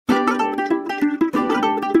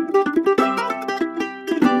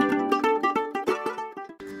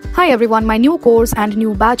Hi everyone, my new course and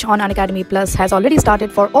new batch on Unacademy Plus has already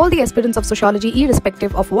started for all the aspirants of sociology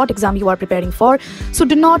irrespective of what exam you are preparing for. So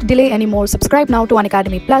do not delay anymore. Subscribe now to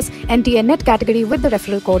Unacademy Plus NTA NET category with the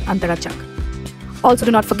referral code ANTARACHAK. Also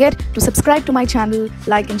do not forget to subscribe to my channel,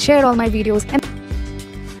 like and share all my videos.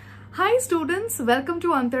 Hi students, welcome to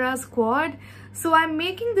Antara Squad. So I'm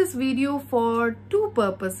making this video for two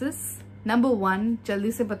purposes. Number one,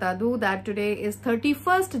 jaldi se bata do that today is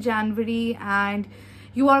 31st January and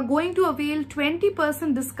you are going to avail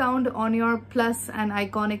 20% discount on your Plus and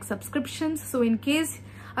Iconic subscriptions. So in case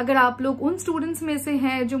अगर आप लोग उन students में से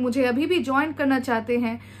हैं जो मुझे अभी भी join करना चाहते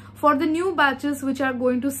हैं for the new batches which are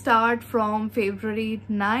going to start from February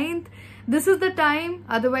 9th, this is the time.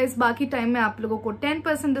 Otherwise बाकी time में आप लोगों को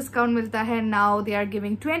 10% discount मिलता है. Now they are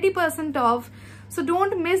giving 20% off. So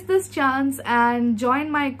don't miss this chance and join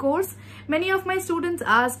my course. Many of my students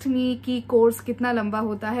asked me कि course कितना लंबा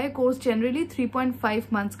होता है. Course generally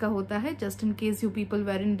 3.5 months का होता है, just in case you people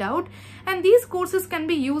were in doubt. And these courses can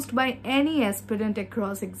be used by any aspirant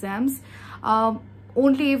across exams.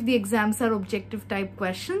 Only if the exams are objective type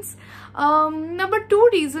questions. Number two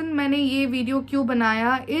reason मैंने ये video क्यों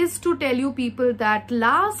बनाया is to tell you people that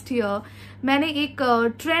last year मैंने एक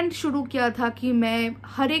trend शुरू किया था कि मैं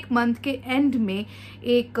हर एक मंथ के एंड में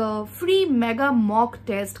एक free mega mock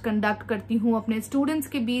test conduct करती हूँ अपने स्टूडेंट्स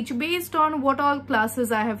के बीच based on what all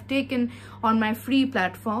classes I have taken on my free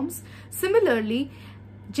platforms. Similarly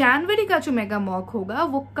जनवरी का जो मेगा मॉक होगा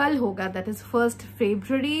वो कल होगा, that is 1st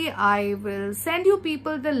February. I will send you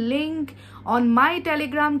people the link on my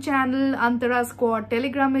Telegram channel Antara squad.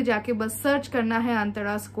 Telegram में जाके बस search करना है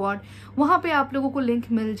अंतरा स्क्वाड, वहां पे आप लोगों को लिंक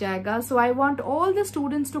मिल जाएगा. सो I want all the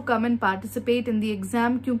students to come and participate in the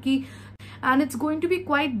exam क्योंकि and it's going to be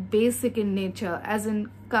quite basic in nature, as in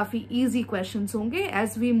काफी ईजी क्वेश्चन होंगे.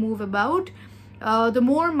 As we move about the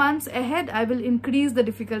more months ahead, I will increase the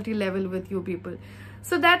difficulty level with you people.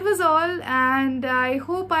 So that was all and I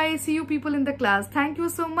hope I see you people in the class. Thank you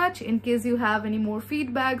so much. In case you have any more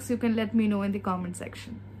feedbacks, you can let me know in the comment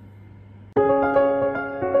section.